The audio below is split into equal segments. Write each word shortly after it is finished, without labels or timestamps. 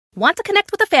Want to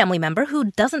connect with a family member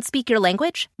who doesn't speak your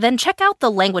language? Then check out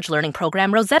the language learning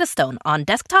program Rosetta Stone on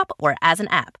desktop or as an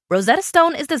app. Rosetta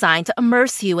Stone is designed to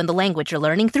immerse you in the language you're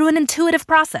learning through an intuitive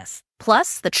process.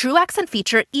 Plus, the True Accent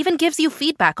feature even gives you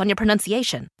feedback on your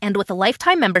pronunciation. And with a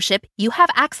lifetime membership, you have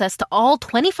access to all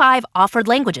 25 offered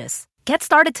languages. Get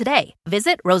started today.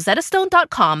 Visit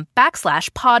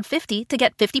rosettastone.com/pod50 to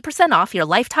get 50% off your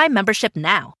lifetime membership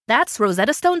now. That's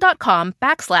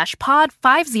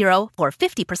rosettastone.com/pod50 for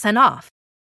 50% off.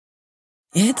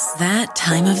 It's that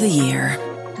time of the year.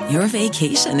 Your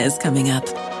vacation is coming up.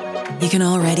 You can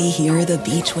already hear the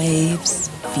beach waves,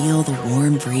 feel the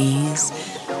warm breeze,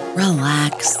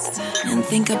 relax, and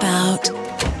think about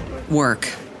work.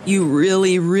 You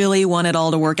really, really want it all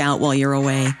to work out while you're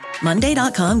away.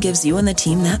 Monday.com gives you and the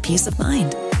team that peace of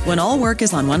mind. When all work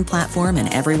is on one platform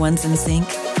and everyone's in sync,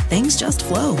 things just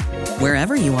flow.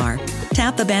 Wherever you are,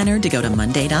 tap the banner to go to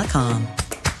Monday.com.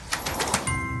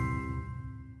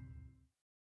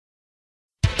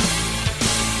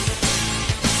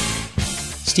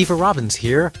 Steve Robbins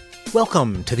here.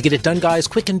 Welcome to the Get It Done Guys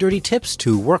quick and dirty tips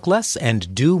to work less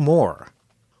and do more.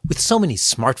 With so many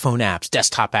smartphone apps,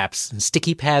 desktop apps, and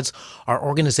sticky pads, our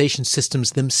organization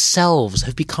systems themselves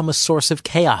have become a source of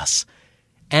chaos.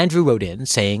 Andrew wrote in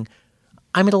saying,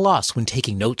 I'm at a loss when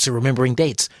taking notes or remembering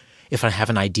dates. If I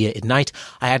have an idea at night,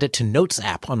 I add it to Notes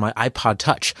app on my iPod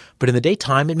Touch, but in the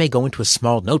daytime it may go into a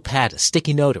small notepad, a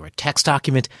sticky note, or a text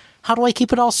document. How do I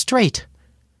keep it all straight?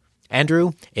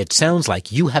 Andrew, it sounds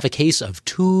like you have a case of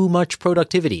too much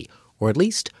productivity, or at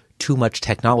least too much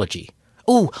technology.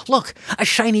 Oh, look, a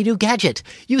shiny new gadget.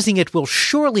 Using it will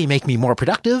surely make me more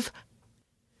productive.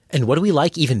 And what do we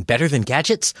like even better than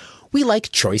gadgets? We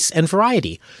like choice and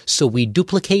variety, so we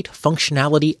duplicate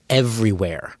functionality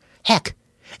everywhere. Heck,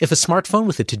 if a smartphone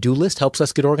with a to-do list helps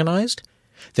us get organized,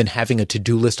 then having a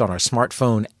to-do list on our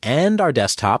smartphone and our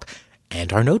desktop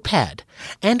and our notepad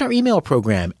and our email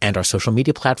program and our social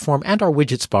media platform and our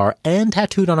widgets bar and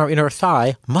tattooed on our inner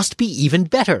thigh must be even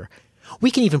better. We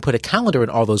can even put a calendar in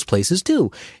all those places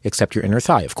too, except your inner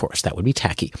thigh, of course. That would be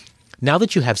tacky. Now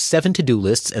that you have 7 to-do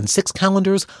lists and 6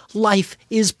 calendars, life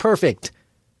is perfect.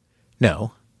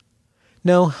 No,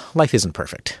 life isn't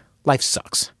perfect. Life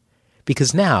sucks.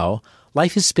 Because now,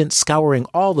 life is spent scouring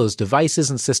all those devices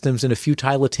and systems in a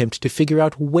futile attempt to figure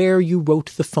out where you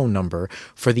wrote the phone number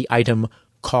for the item,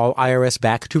 call IRS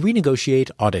back to renegotiate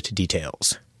audit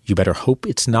details. You better hope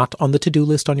it's not on the to-do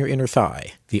list on your inner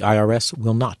thigh. The IRS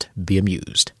will not be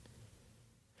amused.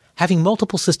 Having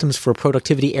multiple systems for a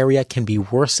productivity area can be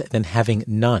worse than having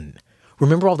none.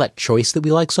 Remember all that choice that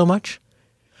we like so much?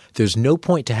 There's no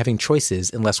point to having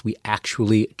choices unless we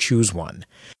actually choose one.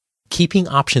 Keeping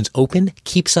options open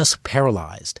keeps us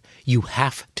paralyzed. You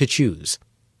have to choose.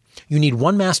 You need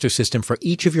one master system for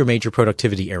each of your major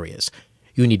productivity areas.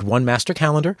 You need one master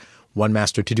calendar, one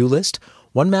master to-do list,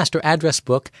 one master address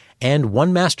book, and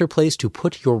one master place to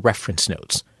put your reference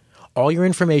notes. All your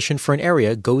information for an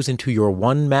area goes into your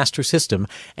one master system,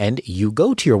 and you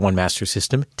go to your one master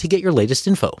system to get your latest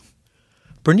info.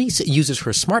 Bernice uses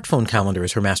her smartphone calendar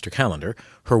as her master calendar,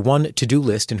 her one to-do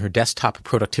list in her desktop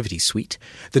productivity suite,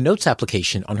 the Notes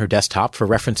application on her desktop for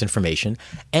reference information,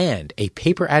 and a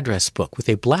paper address book with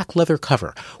a black leather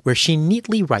cover where she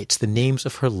neatly writes the names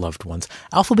of her loved ones,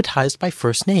 alphabetized by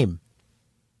first name.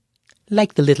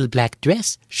 Like the little black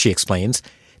dress, she explains,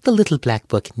 the little black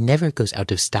book never goes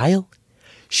out of style.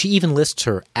 She even lists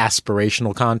her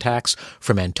aspirational contacts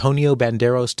from Antonio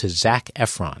Banderas to Zac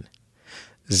Efron.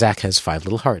 Zac has 5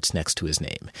 little hearts next to his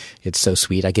name. It's so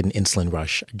sweet I get an insulin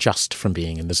rush just from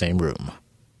being in the same room.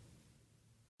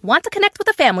 Want to connect with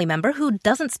a family member who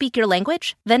doesn't speak your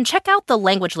language? Then check out the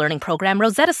language learning program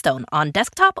Rosetta Stone on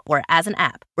desktop or as an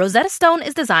app. Rosetta Stone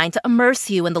is designed to immerse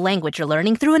you in the language you're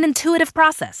learning through an intuitive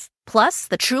process. Plus,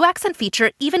 the True Accent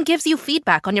feature even gives you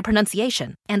feedback on your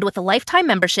pronunciation. And with a lifetime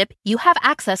membership, you have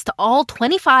access to all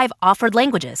 25 offered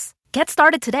languages. Get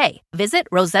started today. Visit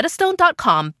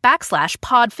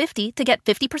rosettastone.com/pod50 to get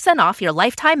 50% off your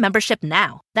lifetime membership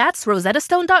now. That's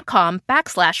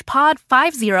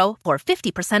rosettastone.com/pod50 for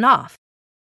 50% off.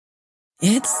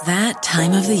 It's that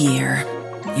time of the year.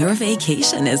 Your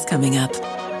vacation is coming up.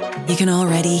 You can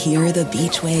already hear the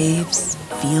beach waves,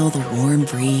 feel the warm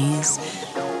breeze,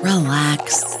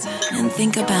 relax, and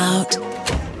think about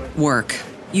work.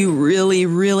 You really,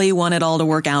 really want it all to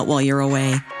work out while you're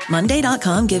away.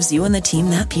 Monday.com gives you and the team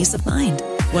that peace of mind.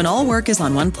 When all work is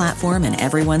on one platform and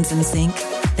everyone's in sync,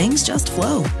 things just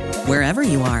flow. Wherever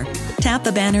you are, tap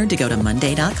the banner to go to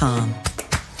Monday.com.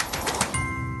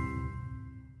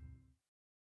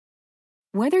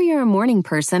 Whether you're a morning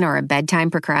person or a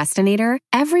bedtime procrastinator,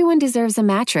 everyone deserves a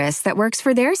mattress that works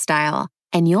for their style.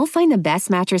 And you'll find the best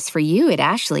mattress for you at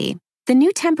Ashley. The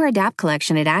new Tempur-Adapt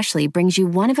collection at Ashley brings you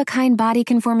one-of-a-kind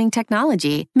body-conforming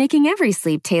technology, making every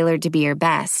sleep tailored to be your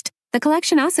best. The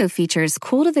collection also features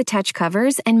cool-to-the-touch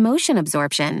covers and motion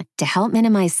absorption to help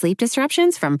minimize sleep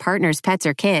disruptions from partners, pets,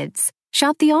 or kids.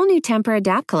 Shop the all-new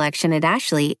Tempur-Adapt collection at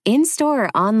Ashley, in-store or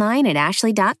online at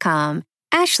ashley.com.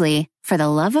 Ashley, for the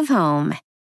love of home.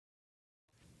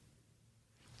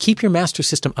 Keep your master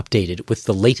system updated with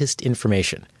the latest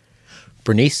information.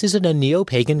 Bernice is at a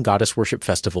neo-pagan goddess worship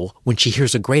festival when she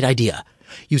hears a great idea.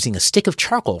 Using a stick of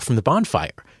charcoal from the bonfire,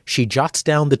 she jots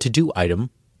down the to-do item,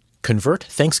 convert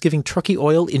Thanksgiving turkey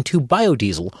oil into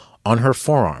biodiesel, on her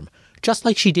forearm, just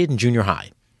like she did in junior high.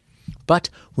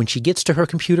 But when she gets to her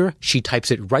computer, she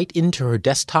types it right into her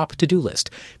desktop to-do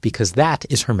list, because that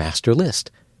is her master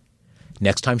list.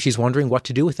 Next time she's wondering what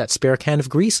to do with that spare can of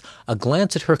grease, a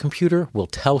glance at her computer will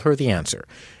tell her the answer,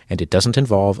 and it doesn't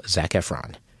involve Zac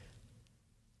Efron.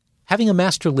 Having a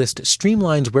master list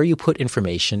streamlines where you put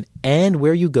information and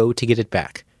where you go to get it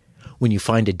back. When you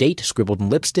find a date scribbled in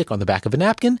lipstick on the back of a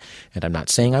napkin, and I'm not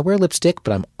saying I wear lipstick,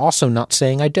 but I'm also not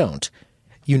saying I don't,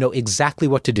 you know exactly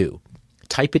what to do.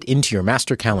 Type it into your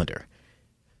master calendar.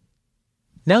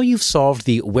 Now you've solved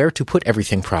the where to put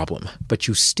everything problem, but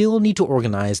you still need to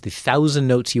organize the 1,000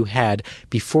 notes you had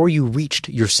before you reached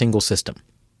your single system.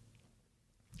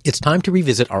 It's time to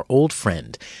revisit our old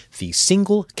friend, the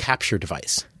single capture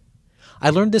device. I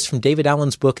learned this from David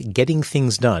Allen's book, Getting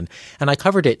Things Done, and I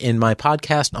covered it in my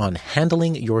podcast on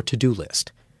handling your to-do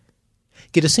list.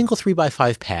 Get a single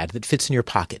 3x5 pad that fits in your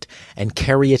pocket and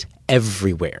carry it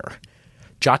everywhere.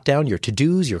 Jot down your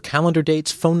to-dos, your calendar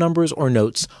dates, phone numbers, or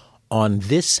notes on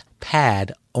this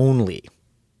pad only.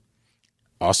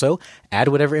 Also, add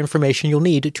whatever information you'll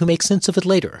need to make sense of it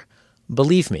later.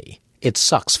 Believe me, it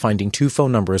sucks finding 2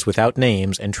 phone numbers without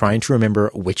names and trying to remember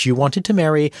which you wanted to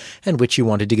marry and which you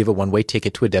wanted to give a one-way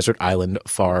ticket to a desert island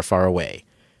far, far away.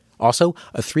 Also,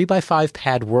 a 3x5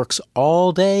 pad works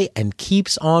all day and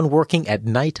keeps on working at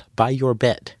night by your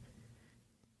bed.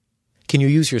 Can you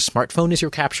use your smartphone as your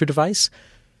capture device?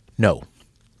 No.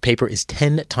 Paper is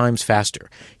 10 times faster.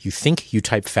 You think you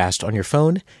type fast on your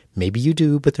phone? Maybe you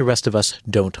do, but the rest of us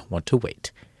don't want to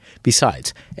wait.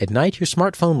 Besides, at night your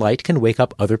smartphone light can wake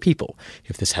up other people.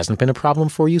 If this hasn't been a problem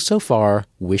for you so far,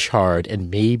 wish hard and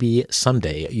maybe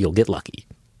someday you'll get lucky.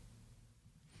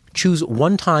 Choose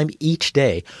one time each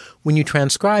day when you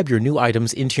transcribe your new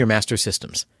items into your master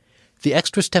systems. The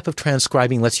extra step of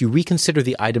transcribing lets you reconsider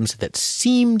the items that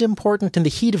seemed important in the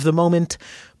heat of the moment,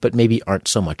 but maybe aren't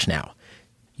so much now.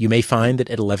 You may find that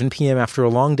at 11 p.m. after a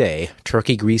long day,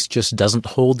 turkey grease just doesn't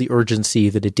hold the urgency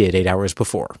that it did 8 hours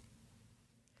before.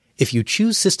 If you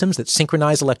choose systems that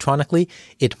synchronize electronically,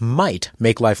 it might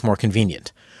make life more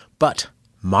convenient. But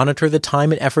monitor the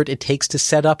time and effort it takes to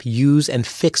set up, use, and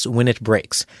fix when it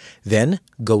breaks. Then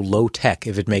go low-tech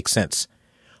if it makes sense.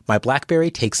 My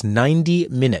BlackBerry takes 90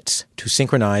 minutes to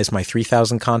synchronize my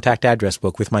 3000 contact address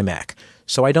book with my Mac,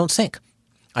 so I don't sync.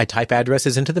 I type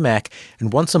addresses into the Mac,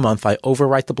 and once a month I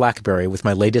overwrite the BlackBerry with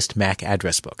my latest Mac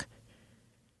address book.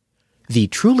 The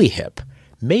truly hip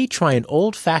may try an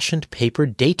old-fashioned paper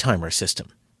daytimer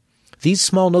system. These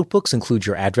small notebooks include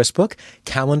your address book,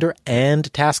 calendar,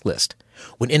 and task list.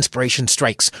 When inspiration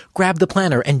strikes, grab the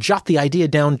planner and jot the idea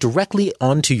down directly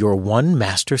onto your one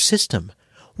master system.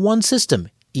 One system,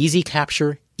 easy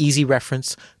capture, easy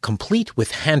reference, complete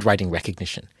with handwriting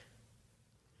recognition.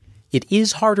 It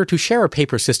is harder to share a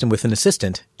paper system with an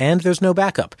assistant, and there's no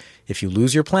backup. If you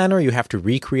lose your planner, you have to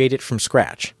recreate it from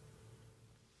scratch.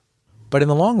 But in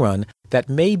the long run, that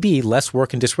may be less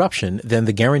work and disruption than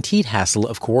the guaranteed hassle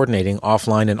of coordinating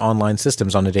offline and online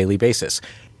systems on a daily basis.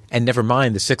 And never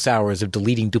mind the 6 hours of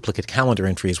deleting duplicate calendar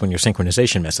entries when your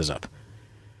synchronization messes up.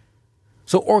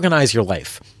 So organize your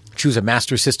life. Choose a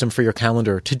master system for your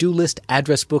calendar, to-do list,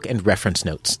 address book, and reference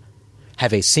notes.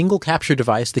 Have a single capture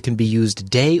device that can be used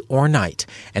day or night,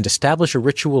 and establish a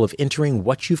ritual of entering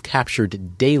what you've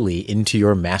captured daily into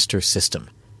your master system.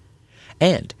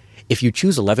 And if you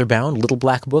choose a leather-bound little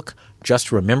black book,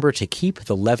 just remember to keep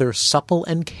the leather supple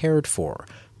and cared for,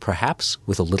 perhaps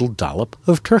with a little dollop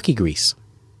of turkey grease.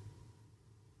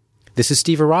 This is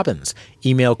Steve Robbins.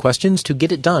 Email questions to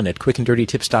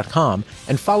getitdone@quickanddirtytips.com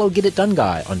and follow Get It Done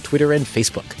Guy on Twitter and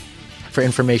Facebook. For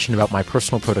information about my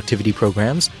personal productivity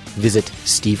programs, visit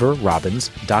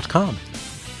steverrobbins.com.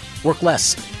 Work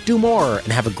less, do more,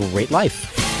 and have a great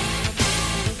life.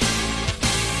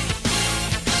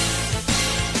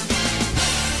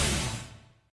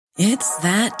 It's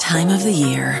that time of the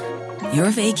year. Your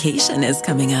vacation is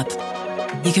coming up.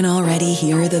 You can already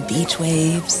hear the beach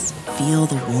waves, feel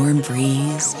the warm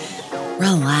breeze,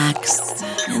 relax,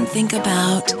 and think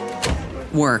about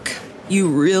work. You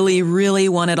really, really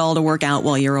want it all to work out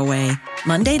while you're away.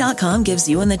 Monday.com gives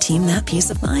you and the team that peace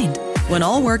of mind. When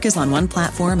all work is on one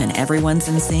platform and everyone's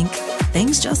in sync,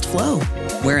 things just flow.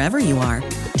 Wherever you are,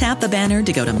 tap the banner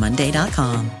to go to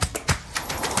Monday.com.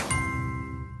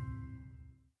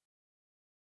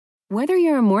 Whether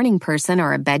you're a morning person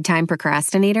or a bedtime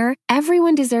procrastinator,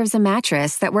 everyone deserves a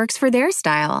mattress that works for their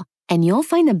style. And you'll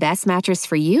find the best mattress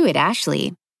for you at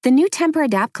Ashley. The new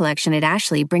Tempur-Adapt collection at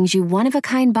Ashley brings you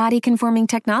one-of-a-kind body-conforming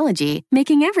technology,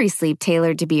 making every sleep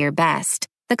tailored to be your best.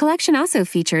 The collection also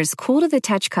features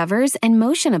cool-to-the-touch covers and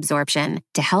motion absorption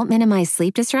to help minimize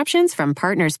sleep disruptions from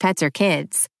partners, pets, or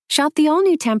kids. Shop the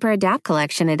all-new Tempur-Adapt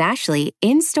collection at Ashley,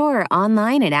 in-store or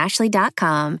online at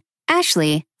ashley.com.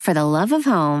 Ashley, for the love of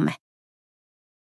home.